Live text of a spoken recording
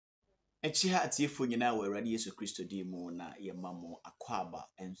Echiha atiefo nyina wa Awurade Yesu Kristo di mu na ye mamo akwaba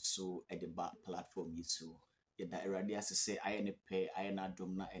enso edeba platform yiso yeda Awurade asese aye ne pe aye na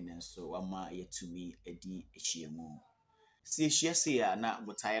dom na enenso wama yetumi edi ehiemu si ehia ya na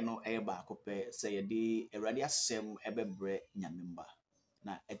botaye no eye ba akope se yede Awurade asem ebebre nyamemba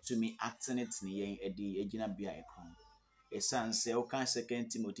na etumi atenetene yen edi egina bia ekron esanse o kan 2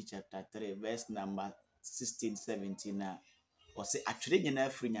 Timothy chapter 3 verse number 16-17 na ose atwere nyina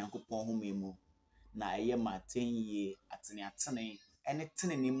afiri nyankopon homemu na eye matenye atene ene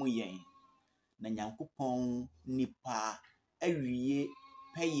tenene mu yen na nyankopon nipa awie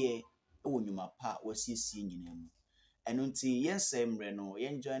peye ewonwuma pa wasiesie nyina mu eno nti yensemre no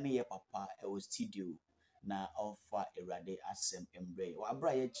yenjoin ye papa e studio na ofa Awurade asem embre wa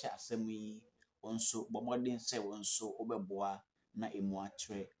bra ye cha asem yi wonso bomodin se wonso obeboa na emu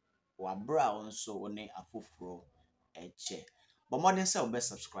atwere wa bra wonso woni afoforo eche bomodin se obe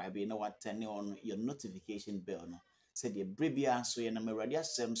subscribe na what turn on your notification bell no said the bribia so ye na Awurade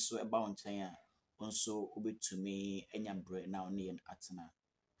asem so eba wonchen a wonso obetumi enya bre na oni yen atena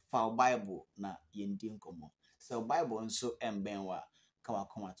fa Bible na yendi nkomo so Bible nso embenwa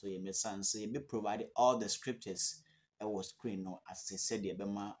kawakoma to ye mesanse ye be provide all the scriptures e was screen no as said ye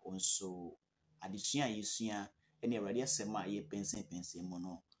bema onso adesua yesua ene Awurade asem a ye pensen mu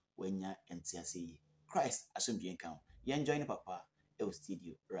no wanya entiase yi Christ asomdwe nkan ye enjoy papa e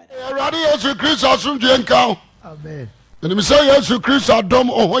studio right Awurade Yesu Kristo asomdwe nkan Amen. Eni say Yesu Kristo adom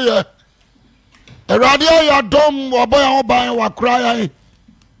ohoye Awurade ya dom oboya oban wakura yan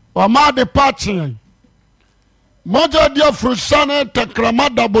o ma de patchen moja dia frusane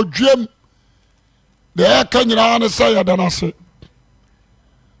takramada bodwem de ekanyira ne say yadanase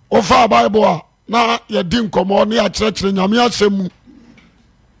ofa Bible a na yedi nkomo ne akyerɛkyerɛ nyame asɛm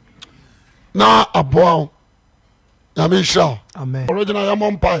na aboa nyame hwa Amen. original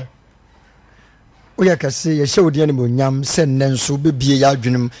yamompai Oya kase ye hye odi animu nyam se nnenso bebie ya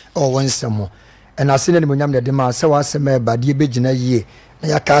adwenem o wonsem ena se animu nyam de ma se wasem e bade begina yie na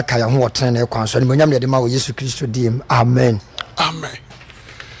yakaka ya ho woten na kwan so animu nyam de ma wo Yesu Kristo dim amen amen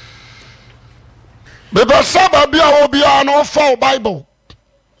beba saba bia obia no fa Bible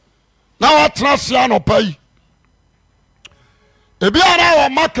na watena sia no pai ebia na wo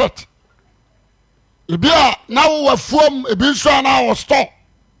market ebia na wo wafuom ebi nso na wo store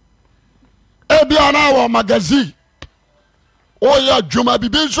ebia na wo magazine o ya juma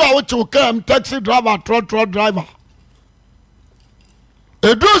bibi nso a wo ti kam taxi driver truck driver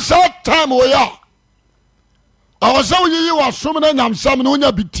edu sa time wo ya awose wo yi wa som na nyamsam na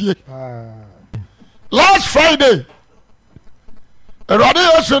onya bitie last Friday Awurade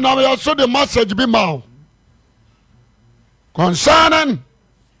Yesu na me so the message be ma concerning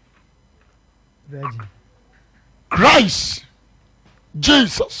Virgin Christ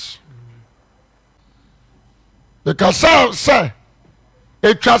Jesus because say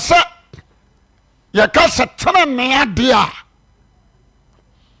it was say ya kasa tenene ade a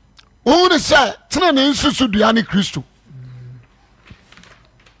who say tenene nsusu duane Kristo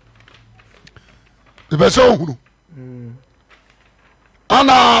beso hunu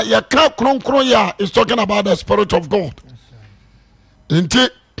ana ya kra kronkron ya is talking about the Spirit of God inti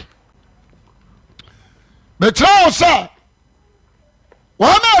the child say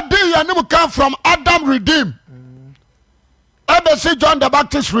when a day you come from Adam redeem ever see John the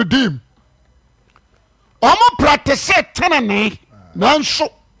Baptist redeem omo practice tenene nanso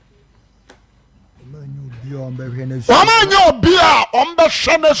omo nyo bia ombe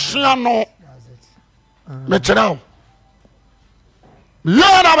hwene sua no me chirawo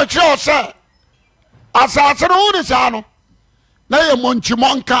ya na me chirawo say asase no uni sa no na ye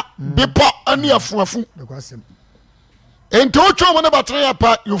monchimonka bipo ani afuafu enti ocho mo ne batre ya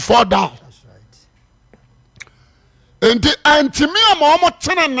pa you fall down enti antimi ama omo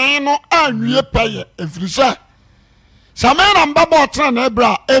tenene no anwie peye efirisa samena mbabo tenene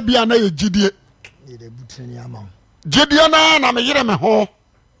bra ebia na ye gidie gidie na me yire me ho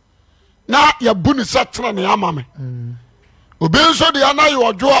na ya buni sa tenene ama me obi nso de ana ye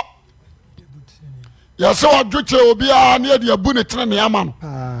odwo ya se odwo che obi a na de abuni tenene ama no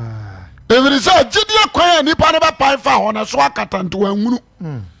efirisa gidie kwan nipa ne ba pai fa ho na so akatanto anwunu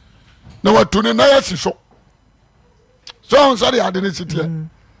na watune na yasi so so sorry I didn't sit here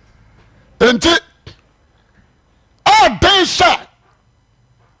enti den sha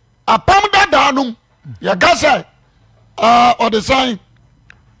apam dadanum ya gasa or the sign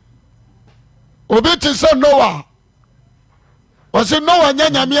obi ti say Noah was Noah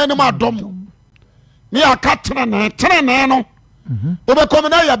nyanyame anim adom ni aka tenene no obe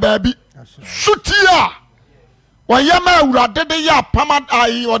komina ya baabi sutia wa yama Awurade de ya apam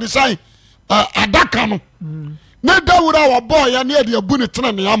ai or the sign adaka no ne Dawura wa boy ya ne de abu ne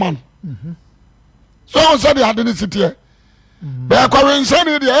tene ne ama no so on said the ade ne sitie be kwa wense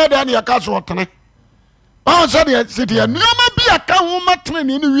ne de e da ne yaka so tene on said the sitie nioma bi aka ho matene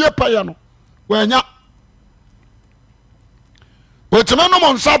ne wie paye no wanya wetema no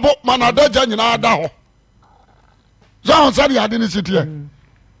mon sabo manadaja nyina da ho so on said the ade ne sitie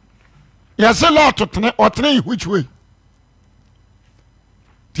yes a lot to tene otene which way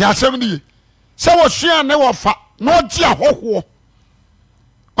ti asem ni se wo hwea ne wo fa no gi ahoho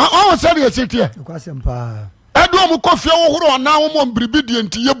on said the sitie Akwasi pa edo mu kofie wo horo na wo mo mbribi die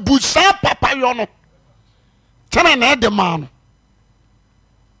nti ye busa papa yo no tene na de ma no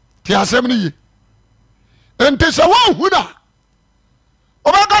ti asem ni enti se wo huna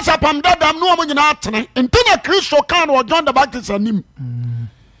obaga sapam dadam no mo nyina atene enti na Kristo kan no John the Baptist anim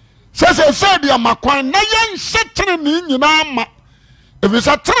se dia makwan na yen hyetere ni nyina ma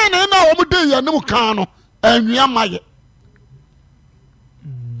efisa tere ne na wo de ya nim kan no anwia maye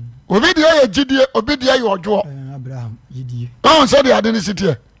obi de ye gidie obi de ye odwo Abraham yidie on said the ade ne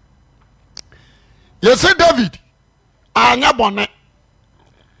sitie yes David anya bone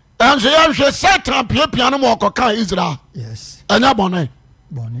enso ya hwe Satan piapia no mo koka Israel yes anya bone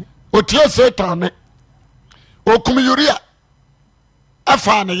otie Satan ne okum Uria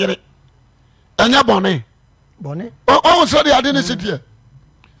afa ne yere anya bone on said the ade ne sitie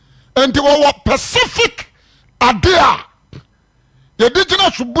enti wo Pacific adea ye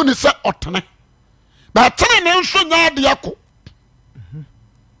digina subu ni se otene ba tene ne nso nya de yako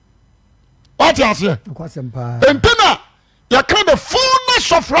what you say entina ya kind the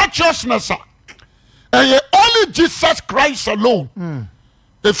fullness of righteousness and only Jesus Christ alone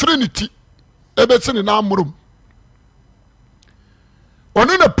the trinity ebetini na amurum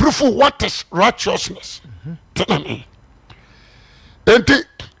oni na proof of what is righteousness tene enti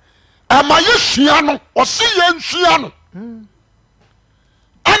amaye hia no o se ye nhia no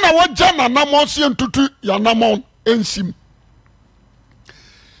ana wajja na namon se ntutu ya namon ensim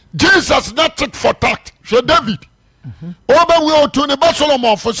Jesus not it for tact she David oba we otu ne ba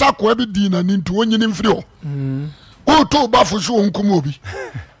Solomon fo sakwa bi di na nintu onyini mfiri ho otu ba fo so onkum obi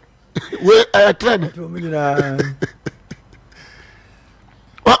we trend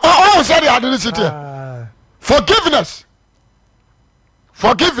oh sorry I didn't sit here forgiveness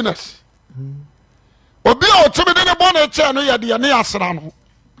obi o timi de ne bona che no ye de ne asra no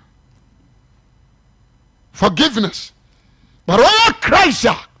forgiveness but all Christ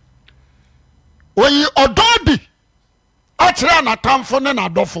we ododi atra na tamfo ne na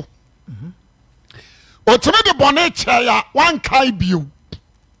dofo o timi de bona che ya wan kai bio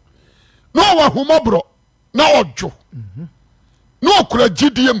no wa humobro na ojo no okura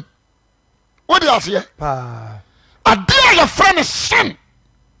gidiem what do you say adia ya friend sin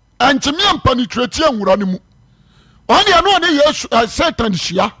antimi ampanitreti anwura ne mu oni anu ne Yesu Satan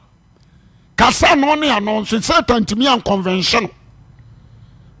hia kasa no ne anu so Satan timi an convention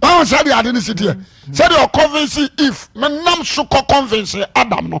on said the ade ne sitie said the convince if menam so convince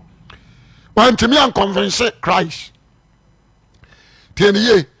Adam no antimi an convince Christ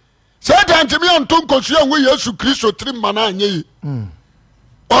tieniye Satan timi an ton kosu anwe Yesu Kristo trim mana anye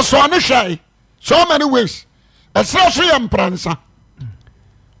oso ane hwai so many ways esra so yam pransa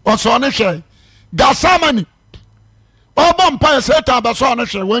oso ne hwe gasamani obo mpa Satan ba so ne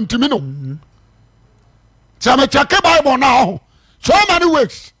hwe wantimi no chama chake Bible na ho so many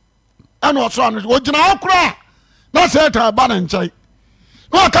ways and oso ne ogina okura na Satan ba ne nchai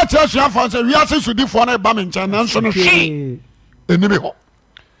no aka tira so afa se wi ase sudifo na ba me nchai na nso ne hwe enimi ho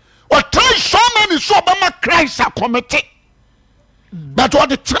o try so many so ba ma Christ akomete but what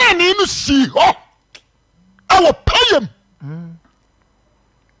the training no see ho I will pay him.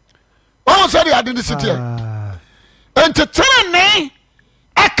 Oh, sorry, I didn't sit here. And to tell me,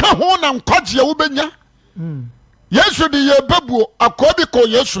 I can't hold on, cause you ubenya. Yesterday, your babu, a codico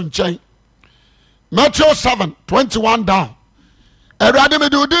yesun chain. Matthew 7:21 down. A radime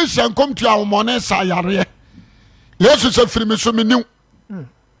do this and come to our money, sayare. Jesus said, free me so me new.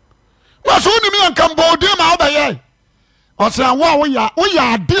 Was only me and Cambodia, my obey. Or say, wow, we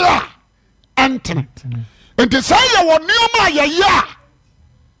are dear. Anthony. Enti say ye wo nioma ye ya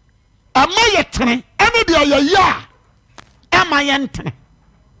ama ye tene ene de ye ya ama ye ntene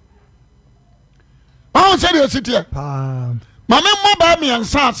on say de sitie mama mo ba mi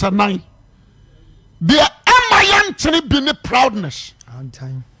ansa asanan de ama ye ntene bi ne proudness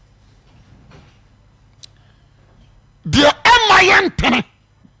time de ama ye ntene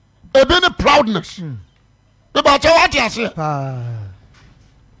e bi ne proudness be ba cha what you say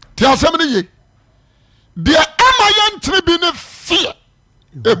ti asem ni ye de ama ye ntene bi ne fear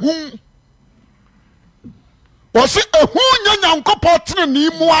ehum wɔse ehu nya Nyankopɔn tene ne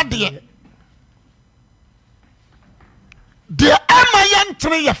mu adeɛ deɛ ama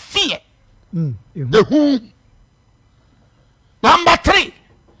yɛntene yɛ fear ehu. Number 3,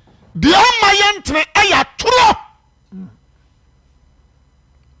 deɛ ama yɛntene ɛyɛ toro.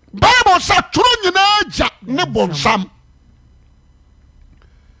 Bible sɛ toro nyinaa gya ne bonsam.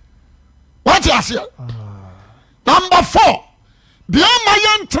 What you say? Number 4, deɛ ama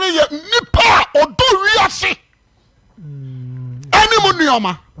yɛntene yɛ nipa a ɔdɔ wiase ɛne mu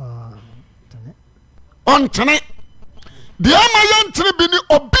nneɛma ɔntene. deɛ ama yɛntene bi ne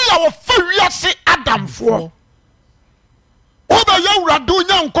obi a wɔfa wiase adamfoɔ wobɛyɛ Awurade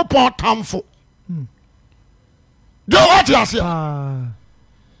Onyankopɔn tamfo. deɛ wɔte aseɛ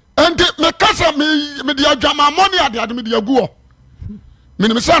enti meka sɛ mede adwamammɔ ne adeade mede agu hɔ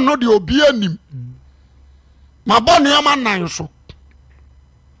menim sɛ no deɛ obi anim mabɔ nneɛma nan so.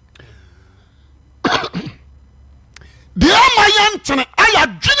 deɛ ama yɛntene ayɛ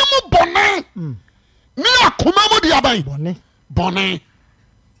adwene mu bɔne ne akoma mu deɛ aban bɔne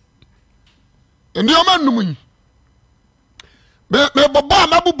nneɛma nnum yi mebɔbɔ a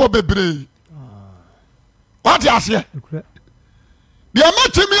mabobɔ bebree. Wate aseɛ deɛ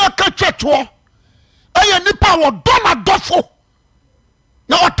matumi aka twɛtoɔ ɛyɛ nipa a wɔdɔ n'adɔfo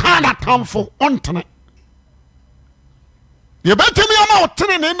na wɔtaa n'atamfo ɔntene. deɛ bɛtumi ama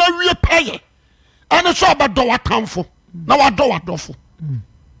ɔtene ne na wie pɛyɛ ɛne sɛ ɔbɛdɔ w'atamfo na wadɔ w'adɔfo.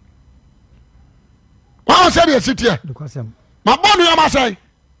 wɔn sɛ deɛ siteɛ mabɔ no yɛma sɛ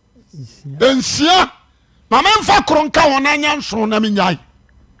nsia ma memfa koro nka wɔn anya nso na menyae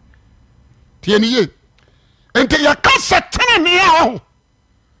tie ne ye nti yɛka sɛ tene ne a ɔho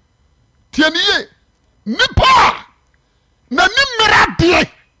tie ne ye nipa a n'ani mmara adeɛ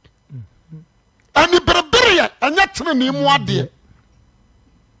ani berebereɛ ɛnyɛ tene ne mu adeɛ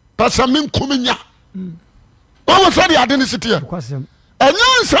pɛ sɛ menkumi nya. wɔn sɛ deɛ ade ne siteɛ ɛnyɛ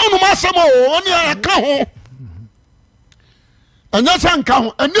nsa nom asɛm o ɔne ɛka ho ɛnyɛ sɛ nka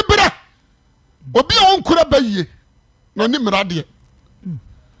ho anibere obi a wɔnkura bayie na ni mmara deɛ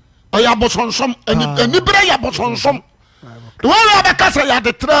ɛyɛ abosonsom anibere yɛ abosonsom de wɔn a bɛka sɛ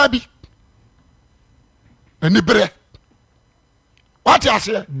yɛade tra bi anibere wate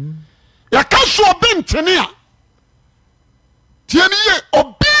aseɛ yɛka so obi ntene a tie ne ye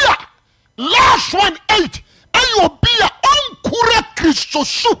obi a last 1:8 ɛyɛ obi a ɔnkura Kristo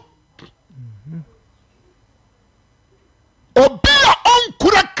su. obi a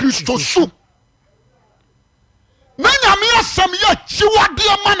ɔnkura Kristo su na Nyame asɛm yɛ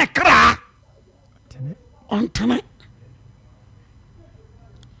akyiwadeɛ ma ne kraa ɔntene.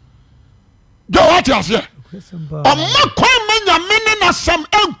 gya wate aseɛ ɔma kwan ma Nyame ne n'asɛm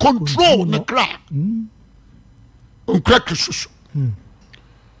ɛnkontrol ne kraa ɔnkura Kristo su.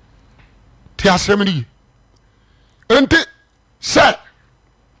 te asɛm ne yi enti sɛ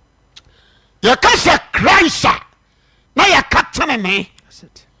yɛka sɛ Christ a na yɛka tenene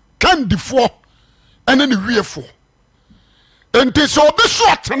kandifoɔ ɛne ne wiefoɔ enti sɛ obi so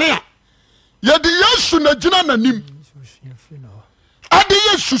atene a yɛde Yesu na gyina n'anim ade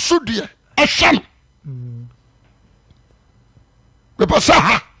Yesu so deɛ ɛhwɛ no mepɛ sɛ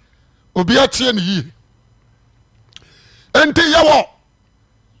ha obi atie ne yie enti yɛwɔ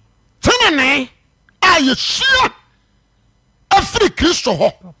tenene a yɛsua afiri Kristo hɔ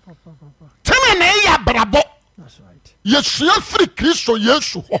tenene yɛ abrabɔ yɛsua firi Kristo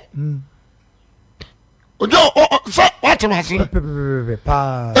Yesu hɔ ojo sɛ watem ase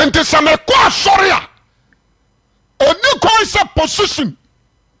enti sɛ mekɔ asɔre a ɛni kwan sɛ position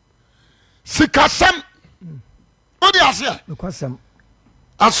sikasɛm wode aseɛ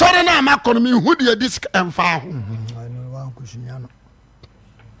asɔre no a makɔ no mehu deɛ di ɛmfa ho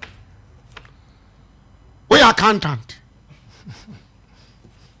woyɛ accountant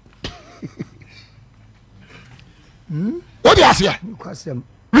what do you say?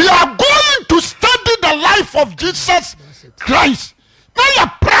 We are going to study the life of Jesus Christ. Now you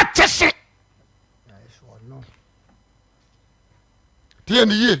practice it.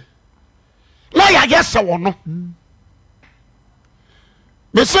 Now you yes or no.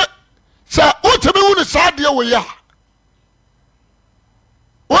 Me say what me who say dear we are.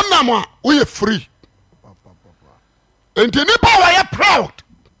 One nama we are free. And the power are proud.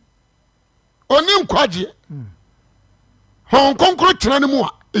 Onim kwaje. Hon konkro tena mu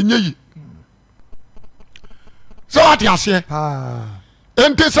a enye yi. So what you say?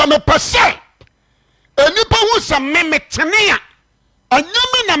 Enti sa me pese. Enipa hu sa me metene a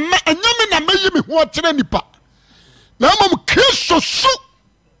anyame na meyi me ho tena nipa. Na mom Kristo su.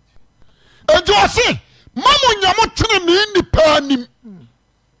 Ejo ase, mamu nyamo tena ni nipa anim.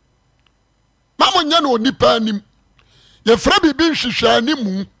 Mamu wonye no nipa anim ye fra bibi nhwehwe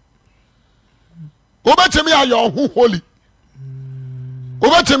animu obetemi ayo ho holy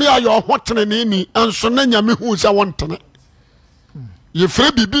obetemi ayo ho tenene ni enso na nyame hu se wontene ye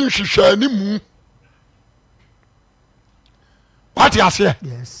fra bibi nhwehwe animu what you say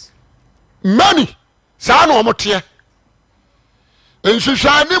Yes. many sa na omote nhwehwe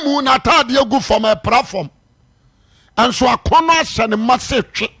animu na tade agu from a platform enso akono ahye ne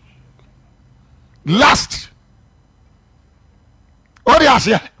masetwe last what you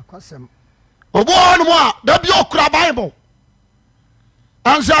say Akwasem. obo on mo da bi okura bible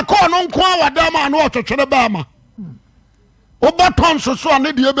anse akono nko awadama na otwetwere ba ma oboton soso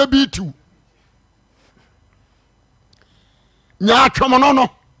ne de bebi tu nya atwomo no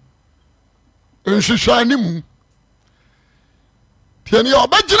nhwehwani mu tieni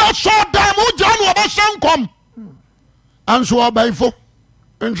obegyina so dam ugya no obosankom anso obaifo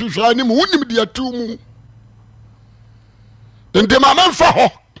nhwehwani mu unim de atu mu ende mama fa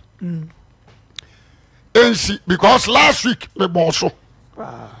ho ensi because last week me boso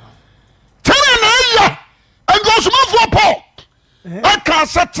tene na ya engosuma for Paul aka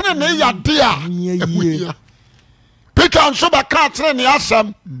setene na ya de a Peter nso ba ka tene na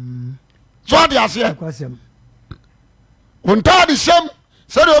asam so de ase Akwasem. unta de sem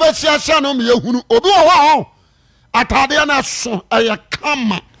se de obesi ase no me yehunu obi wo ho atade na so eye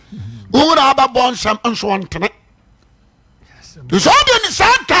kama ura aba bonsam nso ontene so de ni sa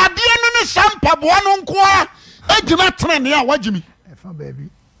atade no ne sampa bo no nko a ejima tene ne a wagimi Efa baby.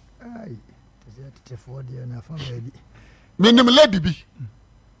 Ai. Tete for there na fa baby. menim lady bi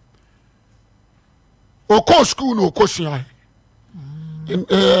oko school no okosua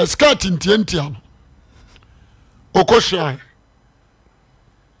skirt ntiantia no okosua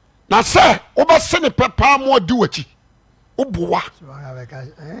na se obese ne pepa mo di wachi oboa So I have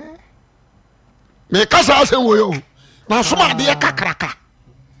a me kasa ase wo yo na soma de kakraka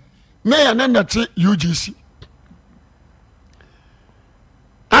me ya ne nati UGC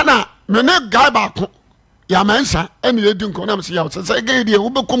ana me ne guy ba ko ya mansa ene edi nko na me se ya se ge die wo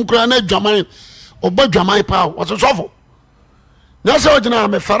be kom kura na adwaman obadwaman pa wo so sofo na se ogina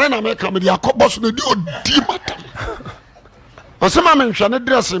me fare na me kam de akobos no di odi matam o se ma me nhwa ne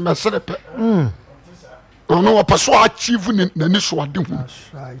dress me serepe ono wo paso achieve na ni so ade hu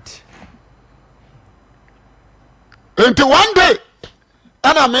That's right. enti one day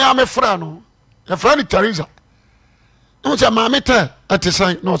ana me am fra no e fra ni Teresa no se ma me te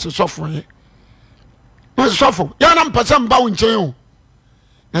atisan no se sofo ye no se sofo ya na mpasam ba wo nchen o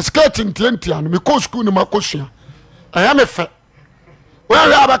na skirt ntiantia no me ko school ni makosua aya me fe we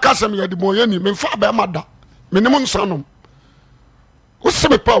abakasem ye de moye ni me fa ba mada me nim nsanom wo se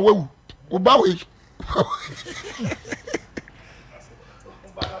me pa wawu wo ba we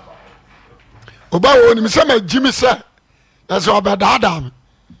oba wo ni me se ma jimi se ese obedada me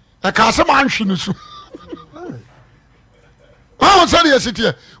e ka se ma nhwe no su ha se de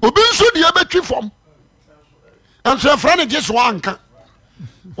sitie obi nso de betwi fom enso e fra ne giso anka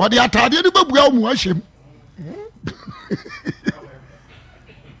wo de atade ni babua mu ahyem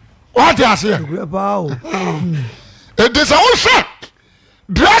what you say Greba o. it is also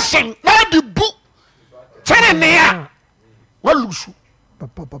dressing na the book tene ne ya walusu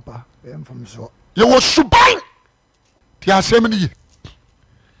Papa. Em from so. ye was suban ti asem ni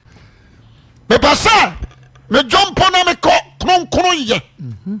me passa me jumpo na me ko kronkron ye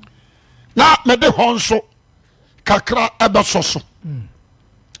na me de honso kakra ebesoso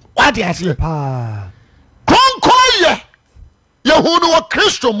what you say Pa. kronkron ye yehunu wa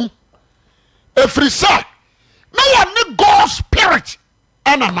Kristo mu efrisa na ya ne God spirit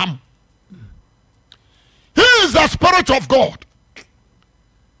ananam he is the spirit of God.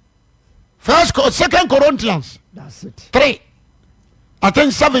 Second Corinthians That's it. 3 I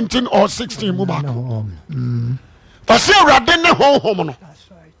think 17 or 16 muba No. ose awrade ne honhom no That's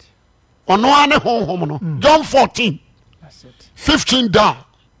right. ono ane honhom no John 14 That's it. 15 down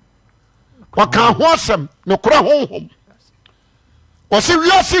waka ho asem no kora honhom ose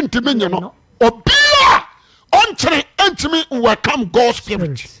wiase ntimi nye no obia onkyere ntimi welcome God's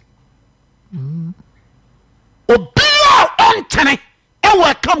spirit obia onkyere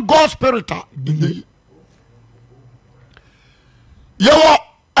welcome God's spirit you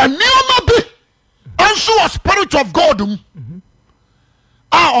a new be also a spirit of God ono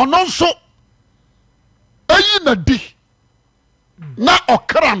nso ayi na di na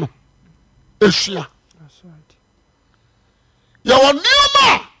okra no esua That's right. you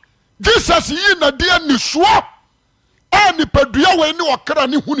new Jesus yi na di anisuo ani padua we ni okra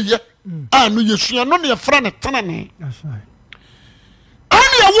ni huniye anu yesua no ne fra ne tenene That's right.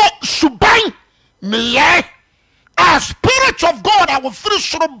 ani ewo suban meyɛ a spirit of God a wɔfiri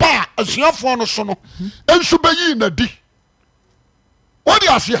soro ba a asuafoɔ no so no nso bɛyii nadi wode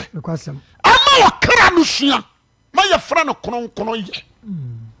aseɛ ama wɔkra no sua ma yɛfrɛ no kronkron yɛ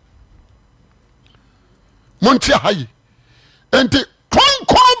monte ha yi enti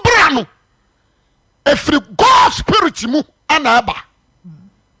kronkron bra no ɛfiri God spirit mu ana ɛba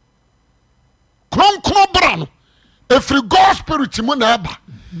kronkron bra no ɛfiri God spirit mu na ɛba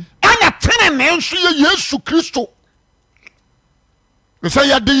ana tene ne nso yɛ Yesu Kristo sɛ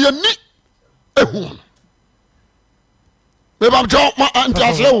yɛde yɛni ɛhu no mebamkyɛ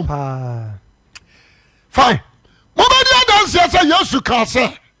ntiaseɛ wom fine mobɛde adanseɛ sɛ Yesu kaa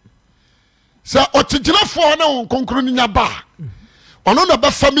sɛ ɔtegyinafoɔ ne wo nkonkro no nya ba a ɔno na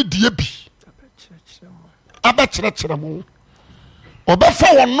bɛfa me die bi abɛkyerɛkyerɛ mo ɔbɛfa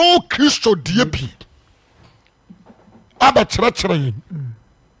wɔno Kristo die bi abɛkyerɛkyerɛ yɛn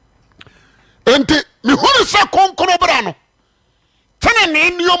enti mehunu sɛ kronkron bra no tene ne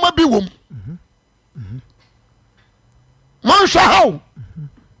nneɔma bi wom monhwɛ ha o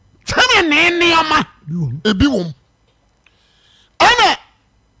tene ne nneɔma ebi wom ɛna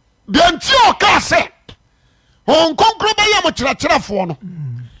deɛ nti ɔkaa sɛ Honhom Kronkron bɛyɛ mo kyerɛkyerɛfoɔ no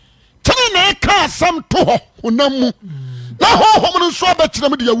tene ne ka asɛm to hɔ honam mu na honhom no nso abɛkyerɛ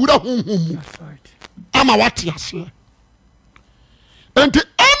mu de awura honhom mu ama wate aseɛ enti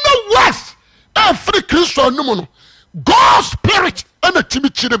ɛna was ɛfiri Kristo anum no God spirit ɛna timi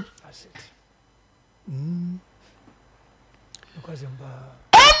kyerɛm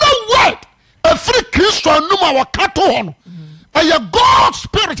ɛna word ɛfiri Kristo anum a wɔka to hɔ no ɛyɛ God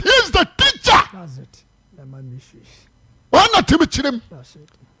spirit. He is the teacher. wɔna timi kyerɛm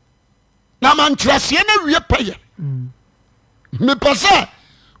na mankyerɛseɛ no wie pɛyɛ mepɛ sɛ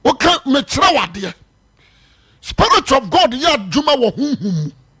woka mekyerɛ wadeɛ spirit of God yɛ adwuma wɔ honhom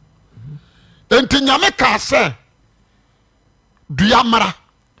mu enti nyame kaa sɛ dua mmara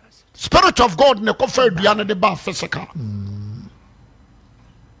spirit of God ne kɔfa dua no de ba physical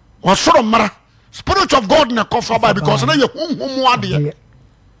wɔsoro mmara spirit of God ne kɔfa ba because na yɛ honhom mu adeɛ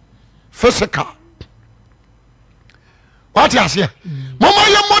physical wate aseɛ mama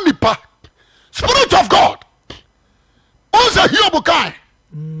yɛ mmɔ nipa spirit of God ɔnsɛ Hiob kae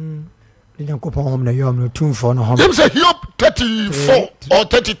him say Hiob 34 or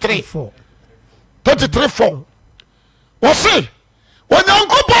 33 4 wɔse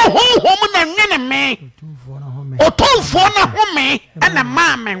Onyankopɔn honhom na nwene me ɔtomfoɔ na home ɛna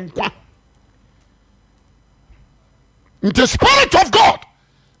maa me nkwa nti spirit of God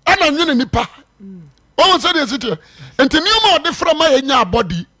ɛna nwene nipa ɔwɔ sɛ deɛ sitiɛ nti nneɛma ɔde fra ma yɛnya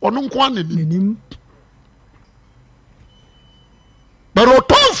abɔde ɔno nko anani bɛrɛ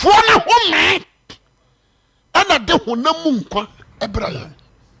ɔtomfoɔ na home ɛna de honam mu nkwa ɛbra yɛn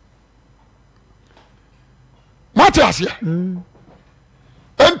mate aseɛ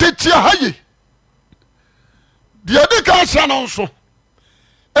enti tia ha yi deɛ de ka hyɛ no nso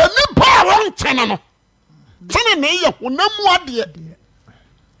anipa a wɔnkyɛne no tene ne yɛ honam mu adeɛ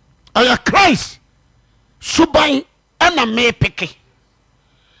ɛyɛ Christ suban ɛna mepeke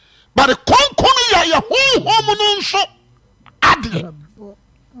bare kronkron yɛ honhom no nso adeɛ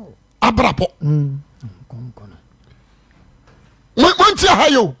abrabɔ montia ha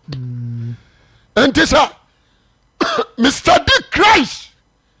yo enti sɛ Mr. D. Christ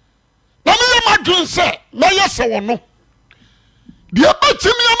na meyɛ madwen sɛ mɛyɛ sɛ wɔ no deɛ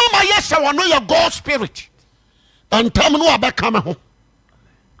bɛkyimi ama mayɛ sɛ wɔ no yɛ God spirit ɛntam no wabɛka me ho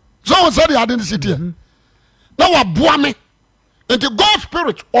sɛ wo sɛ de ade no sitiɛ na waboa me nti God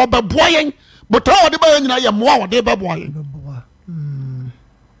spirit ɔbɛboa yɛn botaa wɔde bɛyɛ nyina yɛ mmoa wɔde bɛboa yɛn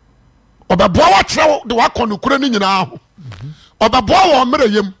ɔbɛboa wakyerɛ de wakɔ nokora no nyinaa ho ɔbɛboa wɔ mmerɛ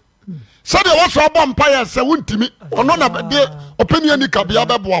yam sɛdeɛ wɔsɔ ɔbɔ mpa yɛ sɛ wontimi ɔno na bɛde ɔpɛni ani kabea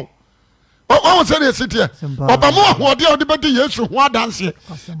bɛboa wo ɔwɔ sɛdeɛ sitiɛ ɔbɛmo ahoɔdeɛ a wode bɛdi Yesu ho adanseɛ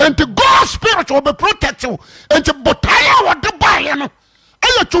enti God spirit ɔbɛprotect wo enti botaeɛ a wɔde baeɛ no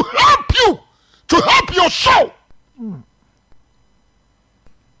ɛyɛ to help you to help your soul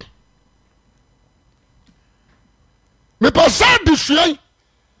mepɛ sɛ de suai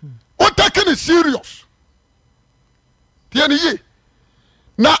wotake ne serious tiɛ ne ye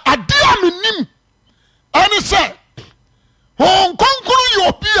na ade a menim ɛne sɛ Honhom Kronkron yɛ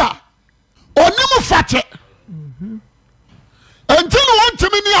obi a ɔnim fakyɛ enti ne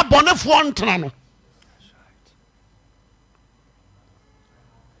wɔntimi ne abɔnefoɔ ntena no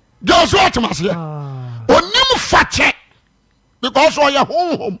deɛ so atem aseɛ ɔnim fakyɛ because ɔyɛ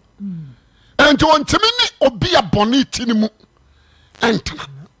honhom enti wɔntimi ne obi a bɔne ti ne mu ɛntena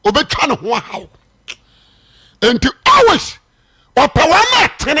ɔbɛtwa ne ho ahaw enti always ɔpɛ wɔn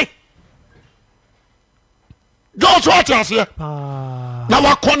atene Jos what you say na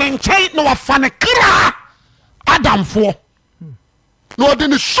wakɔ ne nkyɛn na wafa ne kra adamfoɔ na ɔde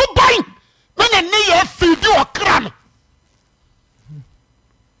ne suban na ne yɛ fidi ɔkra no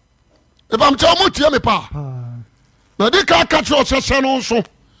ebam kyɛ ɔmo tie me pa na de ka ka kyerɛ ɔhyɛhyɛ no nso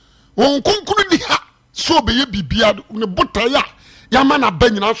wɔn konkuru di ha so obɛyɛ bibia ne botae a yɛama na ba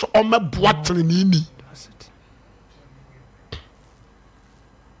nyina so ɔmɛboa tereneni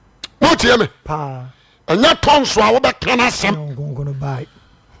wotie me ɛnyɛ tɔnso a wobɛka no asɛm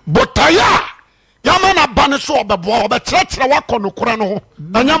botae a yɛama na ba ne so ɔbɛboa ɔbɛkyerɛkyerɛ wakɔ nokora no ho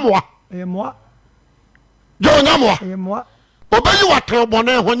ɛnyɛ mmoa gye ɔnyɛ mmoa obɛyi watan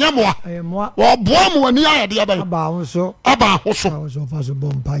bɔne ho nyɛ mmoa wɔboa mu w'ani ayɛdeɛ bɛyɛ aba ho so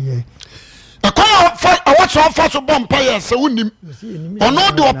ɛkwan a wɔsɛ ɔfa so bɔ mpa yɛ sɛ wonim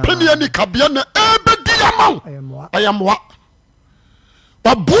ɔno de ɔpɛne ani kabea na ɛbɛdi ama wo ɛyɛ mmoa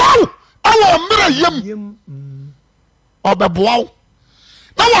ɔboa wo awɔ mmerɛ yam ɔbɛboa wo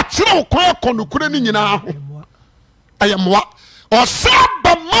na wɔkyerɛ wo kwan akɔ nokora no nyinaa ho ɛyɛ mmoa ɔsɛ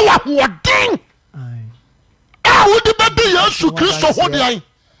ba ma wahoɔden a wode bɛde yesu kristo ho deɛ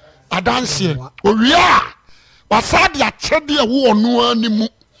adanseɛ owie a wasa de akyɛdeɛ wowɔ noa ne mu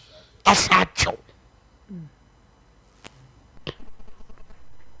asa akyɛw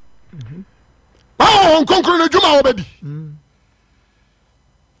nkonkro no adwuma a wɔbɛdi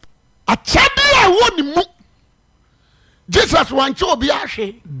akyɛdeɛ a ɛwɔ ne mu jesus wankyɛ obi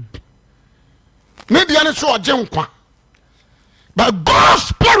ahwe ne deɛ ne so ɔgye nkwa but God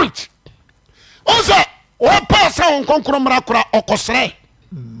spirit ɔsɛ wɔpɛɛ sɛ wo nkonkro mmara kora ɔkɔserɛ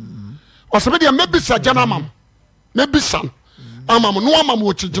ɔsɛ medeɛ mɛbisa gya no ama m mɛbisa no ama m no ama m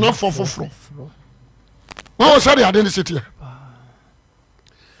wɔkyigyinafoɔ foforɔ wɔwɔ sɛde ade ne sɛtiɛ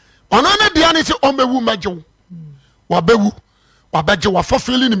ɔno ne deɛ ne sɛ ɔmɛwu mɛgye wo wabɛwu wabɛgye wafa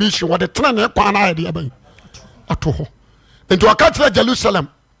fili ne mission wɔde tena ne kwan no ayɛdeɛ bɛyi ato hɔ nti wɔka kyerɛ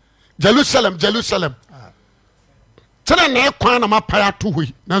Jerusalem tena ne kwan na mapae ato hɔ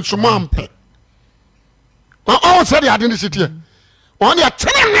yi nanso mampɛ ɔwɔ sɛde ade ne sɛtiɛ ɔne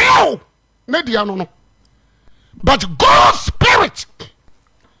ɛtena ne o ne deɛ no but God spirit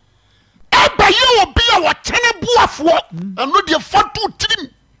ɛbɛyɛ obi a wɔkyɛne boafoɔ ɛno deɛ fa to tirim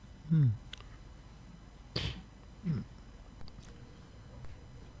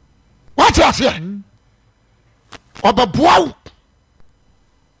wate aseɛ ɔbɛboa wo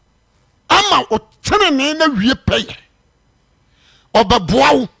ama ɔtenene na wie pɛyɛ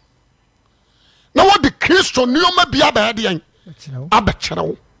ɔbɛboa wo na wɔde kristo nneɔma bi abɛɛdeɛn abɛkyerɛ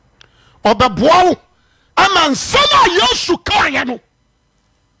wo ɔbɛboa wo ama nsɛm a yesu kaayɛ no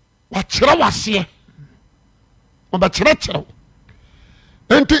wakyerɛ waseɛ ɔbɛkyerɛkyerɛ wo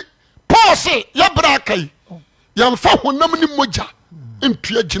enti Paul se yɛbrɛ aka yi yɛmfa honam ne mogya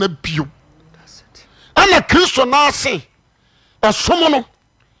ntua gyina bio ɛna kristo naase ɛsom no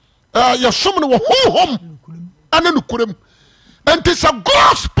yɛsom no wɔ honhom ɛne nokorɛm enti sɛ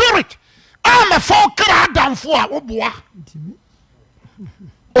God spirit amɛfa wo kra adamfo a woboa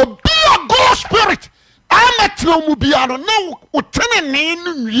obi a God spirit amɛtena mu bia no na wotenene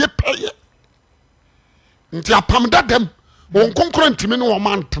no nwie pɛyɛ nti apam dadam wɔn nkonkoro ntimi ne wɔn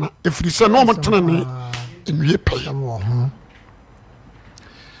antena ɛfiri sɛ na wɔn tenene nwie pɛyɛ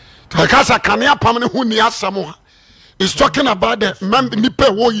kasa kanea pam ne ho ni asɛm a is talking about the nipa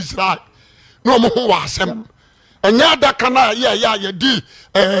wɔ Israel na wɔn ho wɔ asɛm ɛnyɛ adaka na yɛdi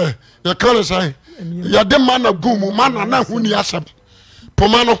yɛka no sɛ yɛde mana gu mu mana na ho ni asɛm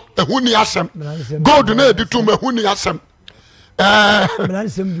poma no ɛho ni asɛm gold na ɛdi tom ɛho ni asɛm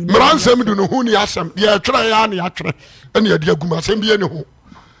mmaransɛm du no ho ni asɛm deɛ ɛtwerɛ yɛ a ne yɛatwerɛ ɛne yɛde agum asɛm bi ɛne ho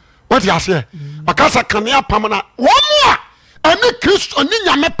wɔte aseɛ ɔkasa kanea pam na wɔn a ɛne kristo ɛne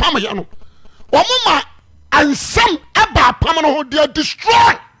nyame pam yɛ no wɔn ma ansɛm ɛba apam no ho deɛ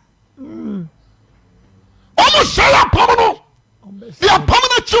destroy wɔn sɛ yɛ apam no deɛ apam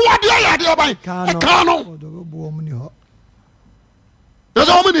no akyi wadeɛ yɛ adeɛ ban ɛka no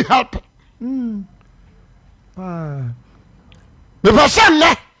yɛsɛ wɔn ni help mepɛ sɛ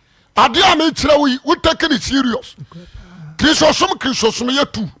nnɛ adeɛ a mekyerɛ wo yi wo take it serious kristosom yɛ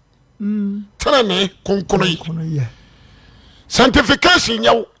tu tenene konkono yi sanctification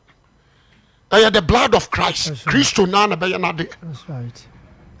yɛ wo ɛyɛ the blood of Christ kristo na na bɛyɛ nade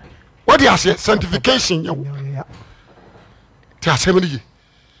wode aseɛ sanctification yɛ wo nti asɛm no ye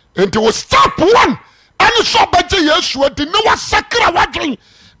nti wo step one ɛne sɛ ɔbɛgye yesu adi ne wasakra wadwen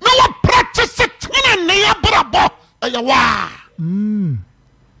ne wapractice tenene abrabɔ ɛyɛ waa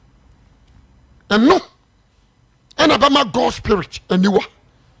ɛno ɛna bɛma God spirit aniwa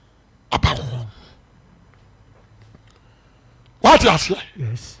aba wo what you say?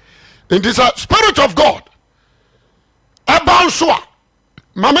 Yes. In this spirit of God ɔba nso a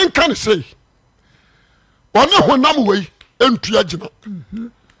ma menka ne sei ɔne honam wei ɛntua gyina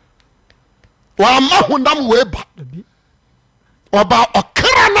wɔama honam wei ba ɔba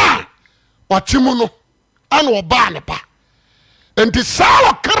ɔkra no a ɔte mu no ana ɔbaa ne ba enti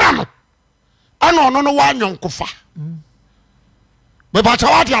saa ɔkra no ana ɔno no wɔanyɔnkofa bɛbakya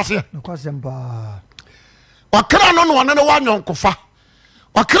wate aseɛ ɔkra no na ɔne ne wɔanyɔnkofa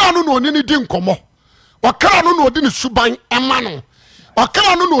ɔkra no na ɔne ne di nkɔmmɔ ɔkra no na ɔde ne suban ɛma no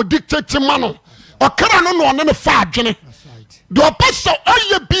ɔkra no na ɔdi tete ma no ɔkra no na ɔne ne fa adwene deɛ ɔpɛ sɛ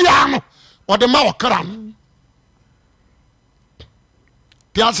ɔyɛ biara no ɔde ma ɔkra no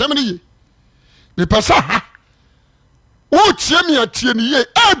de asɛm no ye mepɛ sɛ ha wotie me atie ne ye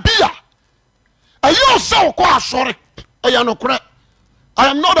ebia ɛyɛ sɛ wokɔ asɔre ɛyɛ nokorɛ I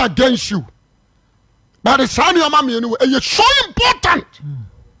am not against you but the saa nneɔma mmienu ɛyɛ so important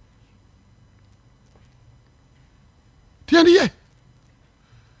tie ne ye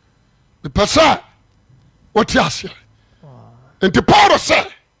mepɛ sɛ wote aseɛ nti Paulo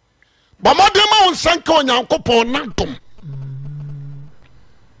sɛ bɔmmɔden ma wo nsa nka Onyankopɔn nadom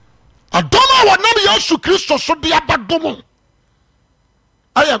adom a wɔnam Yesu Kristo so de abadom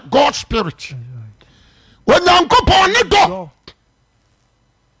ɛyɛ God spirit Onyankopɔn ne dɔ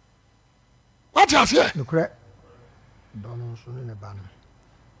wate aseɛ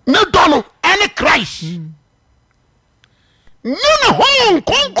ne dɔ no ɛne Christ ne ne ho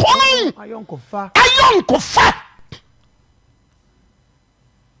nkonkono ayɔnkofa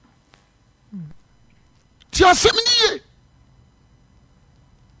ti asɛm ne ye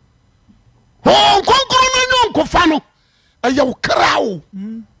ho nkonkono no ayɔnkofa no ɛyɛ wo kra wo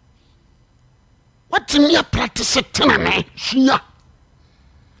watumi practice tenane sua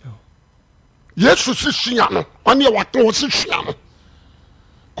Yesu si sua no ɔne wɔte si sua no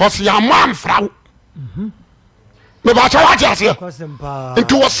kɔse yɛama mfra wo mebakyɛ wate aseɛ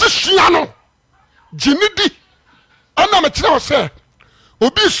nti wɔse sua no gye ne di ɛna mekyerɛ wo sɛ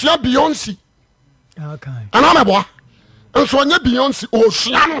obi sua Beyonce anaa mɛboa nso ɔnyɛ Beyonce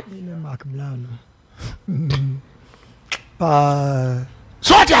ɔsua no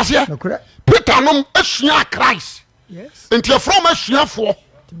sɛ wate aseɛ Peter nom asua Christ nti ɛfrɛ m asuafoɔ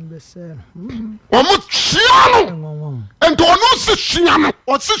ɔmo sua no nti ɔno se sua no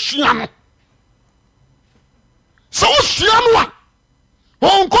ɔse sua no sɛ wosua no a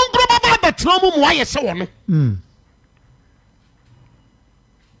ɔnkonkoro baba bɛtena mu mu ayɛ sɛ wɔ no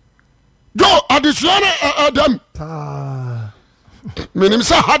jo adesua no adam menim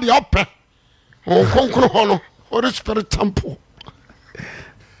sɛ ha deɛ ɔpɛ ɔnkonkoro hɔ no Holy Spirit temple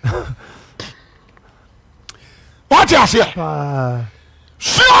wate aseɛ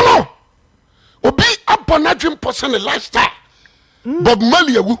sua no obi abɔ n'adwe mpɔ sɛ ne lifestyle Bob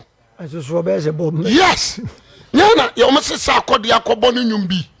Marley awu yes nyana yɛwɔm se sɛ akɔde akɔbɔ no nnwom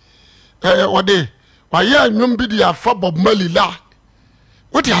bi ɔde wayɛ nnwom bi de afa Bob Marley la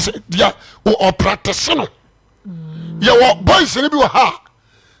wote ase deɛ ɔpractice no yɛwɔ boys no bi wɔ ha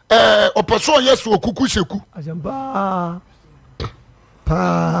ɔpɛ sɛ ɔyɛ so ɔkuku hyɛku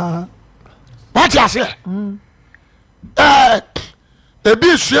wate aseɛ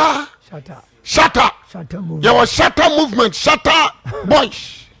ebi sua shatter yɛwɔ shatter movement shatter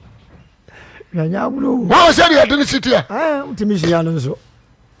boys wɔn sɛ deɛ ɛde ne sitiɛ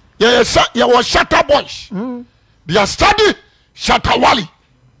yɛwɔ shatter boys they are study shatter wali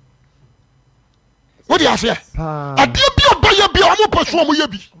wode aseɛ adeɛ bi ɔbɛyɛ bi a ɔmo pɛ so ɔmo yɛ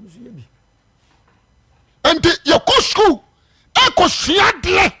bi nti yɛkɔ school ɛkɔsua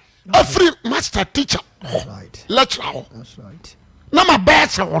adeɛ afiri master teacher lecturer hɔ na ma bɛɛ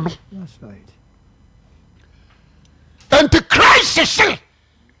sɛ wɔ no nti Christ se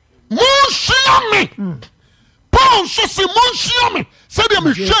monsua me Paul nso se monsua me sɛdeɛ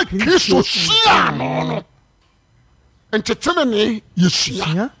mehwɛ Kristo sua no no nti tenene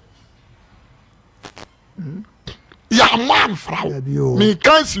yɛsua yɛama amfra wo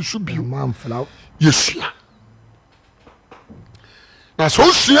meka si so bio yɛsua na sɛ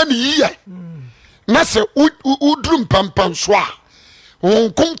wosua ne yiyɛ na sɛ woduru mpampan so a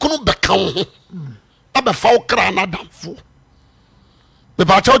nkonkono bɛka wo ho abɛfa wo kra no adamfo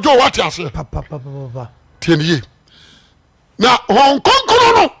mebakyɛ wogye wate aseɛ tiɛniye na nkonkono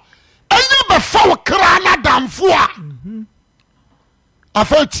no ɛnyɛ bɛfa wo kra no adamfo a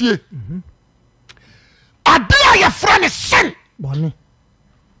afa tie ade a yɛfrɛ ne sen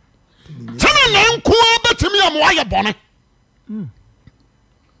tene ne nkoa bɛtumi a moayɛ bɔne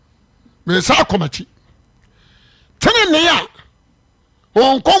mesa akɔmakyi tene ne a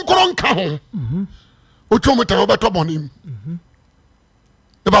nkonkoro nka ho wotwa ta wobɛtɔ bɔne mu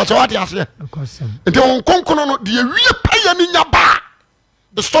ɛbɛkyɛ wate aseɛ nti nkonkoro no deɛ wie pa yani nyaba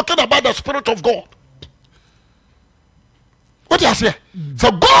is talking about the Spirit of God. What do you say?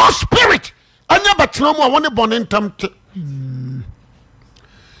 So God's Spirit anya betena mu a woni bone ntamte.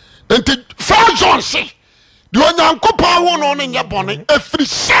 Enti First John say the onyankopon wo no nya bone efiri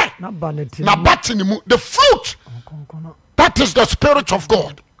se na batini mu the fruit that is the Spirit of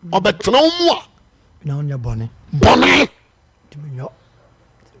God. Obetena mu a na onya bone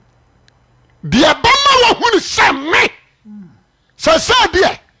deɛ bɛma wɔhunu sɛ me sɛ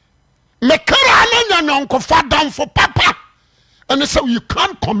deɛ mekara na nya nyɔnkofa damfo papa ɛne sɛ you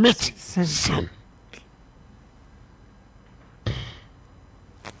can't commit sin.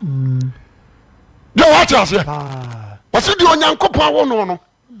 deɛ wɔate aseɛ wɔse deɛ onyankopɔn wo no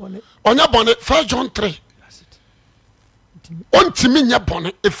ɔnyɛ bɔne 1 John 3 ɔntimi nyɛ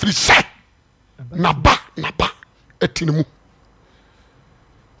bɔne ɛfiri sɛ naba ɛtini mu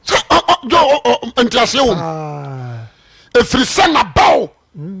nti aseɛ wɔ mu ɛfiri sɛ naba o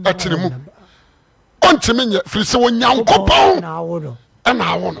ɛtini mu ɔntimi nyɛ ɛfiri sɛ onyankopɔn ɛna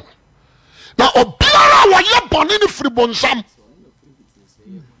awo no na obiara a wɔyɛ bɔne no firi bonsam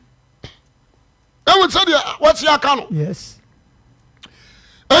ɛwu sɛdeɛ wɔte aka no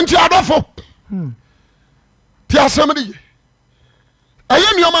enti adɔfo ti asɛm no ye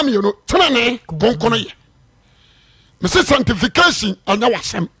ɛyɛ nneɔma mmienu tenene konkono yɛ mese sanctification ɛnyɛ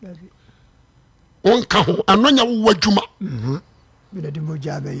wasɛm wonka ho ɛno nyɛ wowɔ adwuma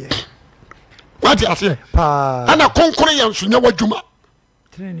wate aseɛ ɛna konkono yɛ nso nyɛ w'adwuma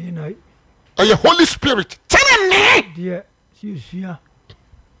ɛyɛ Holy Spirit tenene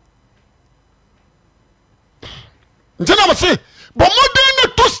nti na mese bɔ mmɔden ne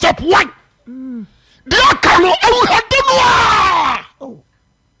to step 1 deɛ aka no awurade no a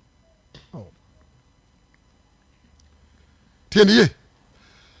tiɛniye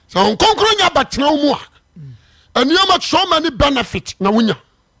sɛ nkonkoro nya bɛtena wo mu a ɛnneɛma so many benefit na wonya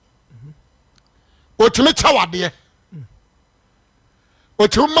ɔtumi kyɛ wadeɛ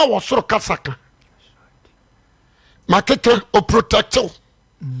ɔtumi ma wɔ soro kasaka makeke ɔprotectew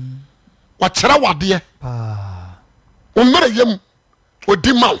wakyerɛ wadeɛ wo mmerɛ yam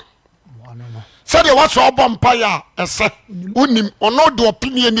ɔdi ma wo sɛdeɛ wasɛ ɔbɔ mpayɛ a ɛsɛ wonim ɔno de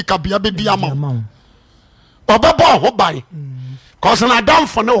ɔpenie ni kabea bɛdi ama wo ɔbɛbɔ ho ban kɔsɛ na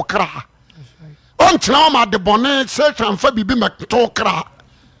adamfo ne wo kra ɔnkyerɛ wo ma de bɔne sɛ tramfa biribi mɛto wo kra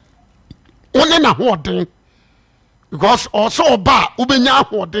wo ne nahoɔden because ɔsɛ ɔba a wobɛnya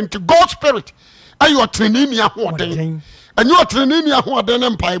ahoɔden nti God Spirit ɛyɛ ɔteneneni ahoɔden ɛnyɛ ɔteneneni ahoɔden ne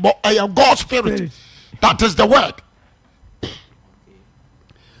mpaebɔ ɛyɛ God Spirit that is the word.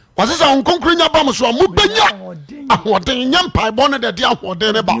 wɔse sɛ nkonkoro nya ba mo so a mobɛnya ahoɔden nyɛ mpaebɔ no de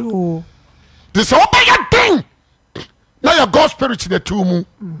ahoɔden ne ba nti sɛ wobɛyɛ den na yɛ God Spirit na tu mu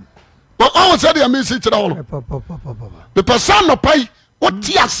ɔwo sɛ deɛ mesi kyerɛ wo no mepɛ sɛ nnɔpa yi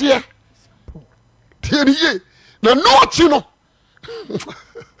wote aseɛ tiɛne ye na ne ɔkyi no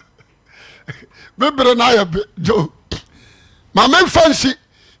bebere na ayɛ jo ma memfa nsi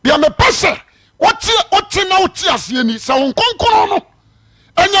deɛ mepɛ sɛ wote na wote aseɛ ni sɛ wo nkonkoro no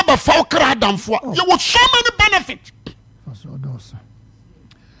ɛnyɛ bɛfa wo kra adamfo a yɛwɔ so many benefit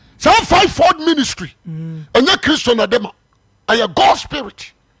sɛ 5-fold ministry ɛnyɛ Kristo na dema ɛyɛ God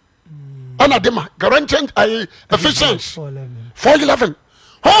Spirit ɛna dema Galatians Ephesians 4:11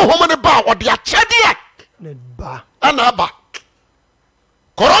 honhom ne ba ɔde akyɛdeɛ ɛna aba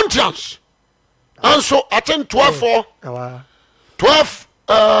Corinthians ɛnso aten 12 3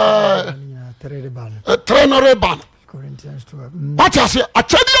 no reban wate ase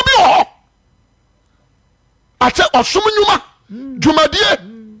akyɛdeɛ bi wɔ hɔ akyɛ ɔsom nnwuma dwumadie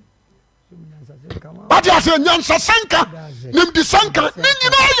wate ase nyansasanka nimdisanka ne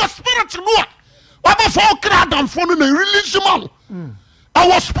nyinaa yɛ spirit no a wabɛfa wo kra adamfo no na release ma wo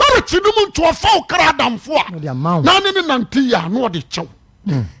ɛwɔ spirit no mu nti wɔfa wo kra adamfo a na ne ne nante yɛ a na ɔde kyɛw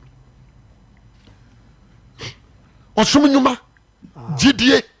ɔsom nnwuma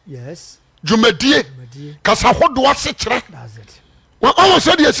gyidie dwumadie kasa hodoɔ se kyerɛ ɔwɔ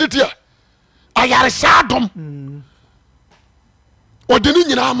sɛdeɛ siteɛ ayaresa adom ɔde ne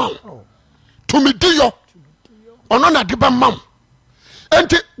nyinaa ma wo tumidi yɔ ɔno na de bɛma wo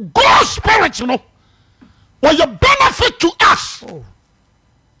enti God Spirit no wɔyɛ benefit to us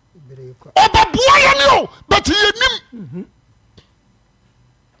ɔbɛboa yɛ ne o but yɛnim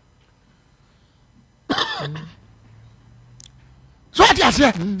so ati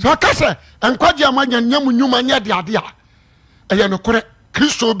aseɛ sɛ ɔka sɛ nkwagye ama nyanyam nnwuma nyɛ de ade a ɛyɛ nokorɛ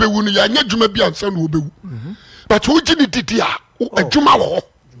Kristo bɛwu no yɛanyɛ dwuma bi ansa na wɔbɛwu but wogye ne didi a adwuma wɔ hɔ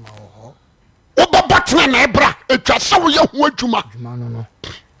wobɛbɔ tena na ɛbra ɛtwa sɛ woyɛ ho adwuma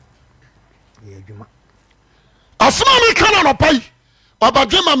asema me kana no pai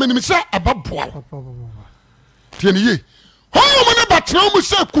obadwe ma menim se ababoa tie ne ye homo ne batena mu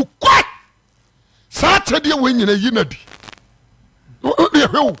se kukwa sa tede we nyina yi na di o de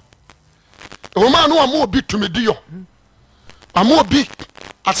hwew o ma no am obi tumedi yo am obi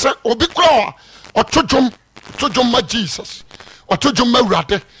ase obi kro otojom ma Jesus otojom ma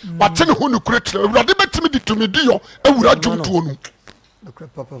urade wate ne ho ne kuretre urade betimi di tumedi yo awura dwonto no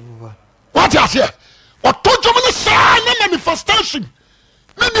what is here otojom ne sa na manifestation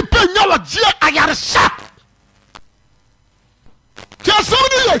ne ni penya wa je ayaresa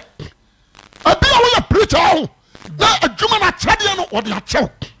tiasoni ye abi a wo ya preacher ho na adwuma na kyade no wo de akyew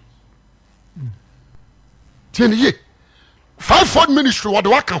tieni ye 5-fold ministry wo de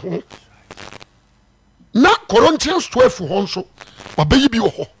waka ho na Corinthians 12 ho nso wabayi bi wo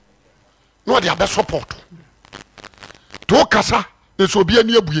ho na wo de abe support to kasa eso obi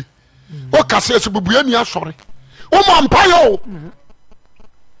ani abue o kasa eso bubue ani asore o mo mpayo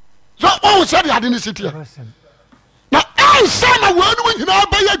so o se de ade ni sitia na ansana wanu nyina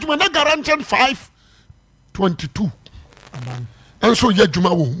abayi adwuma na guarantee 5:22 enso ye adwuma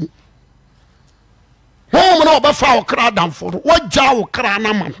wo mu home na obafa wo kra damfo wo gya wo kra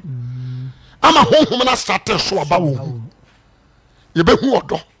na ma ama honhom na start so aba wo ye behu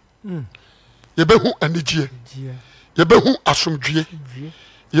odo ye behu anigye ye behu asomdwie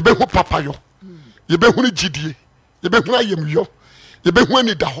ye behu papayo ye behu ni gidie ye behu ayemyo ye behu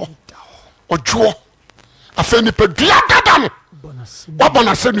anida ho ojo afa ni pedua dada no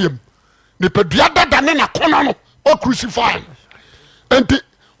wabona senuem ni pedua dada ne na kona no o crucify enti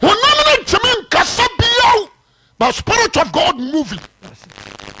honam ne timi nkasa biao but spirit of God moving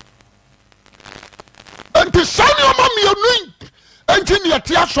enti sani o mami enu enti ne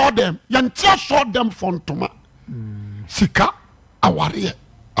tia so dem yentia so dem fontoma sikka aware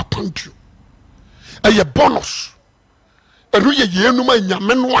apantu eye bonus enu ye yenum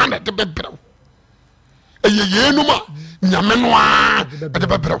anyame no ana de bebrew eye yenum nyame no a de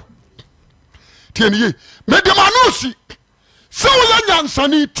bebrew tieniye medema no si se wo ya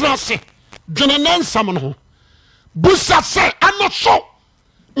nyansani trase dwene nansam no busa se anoso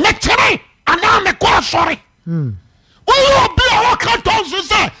metere ana me kwa sori o bi a waka tonso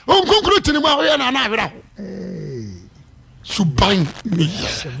se onkunkuru tini mu a wo ya na na awera ho suban ni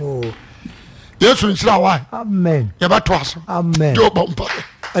Yesu nshira wa amen ye bato aso amen do bompa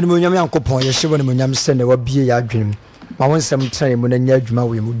ani mo nyame yankopon ye hyewo ne mo nyam se ne wabie ya adwenem ma wonsem tran mu na nya adwuma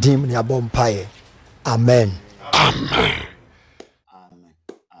we mu dim ne abompa ye amen amen Amen.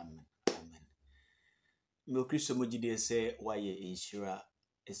 Amen. Amen. Me Kristo mo gide se waye inshira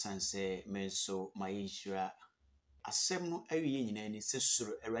esanse menso ma inshira asem no awiye nyina ni se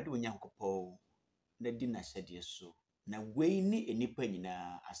suro awade onyankopɔ na di na hyede so na wei ni enipa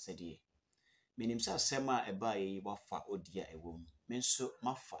nyina asede menim sa asem a eba yi wafa odia ewom menso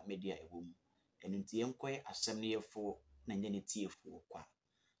mafa media ewom enunti yenkoy asem ne yefo na nya ne tiefo kwa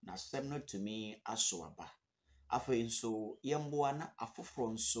na asem no tumi aso aba afa nso yemboa na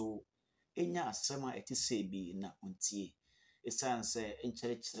afoforo nso enya asem a etise bi na ontie esanse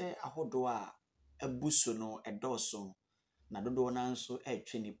enkyerechire ahodo a abuso no edoso na dodo na nso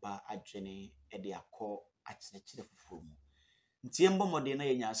etwe nipa adwene ede akọ akyerechire foforo mu ntie mbomode na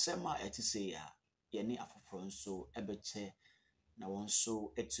yenya asem a etise ya ye ni afoforo nso ebeche na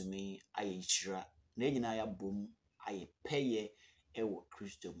wonso etumi ayinhyira na nyina ya bom ayepeye ewo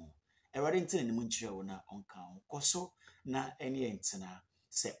Kristo mu erade ntina ne mu nkyerɛ wo na onka koso na ene entina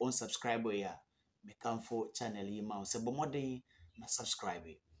se on subscribe ya mekamfo channel yi ma se bomoden na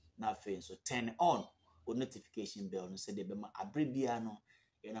subscribe na afi so turn on o notification bell no se de be ma abrebia no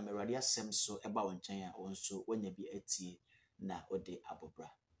ye na merade asem so eba wo nkyɛn a wonso wanya bi atie na ode abobra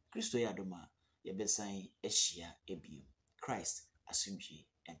Kristo ya doma ye besan ehia ebiem Christ asumdwe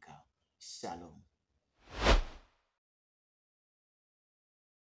enka shalom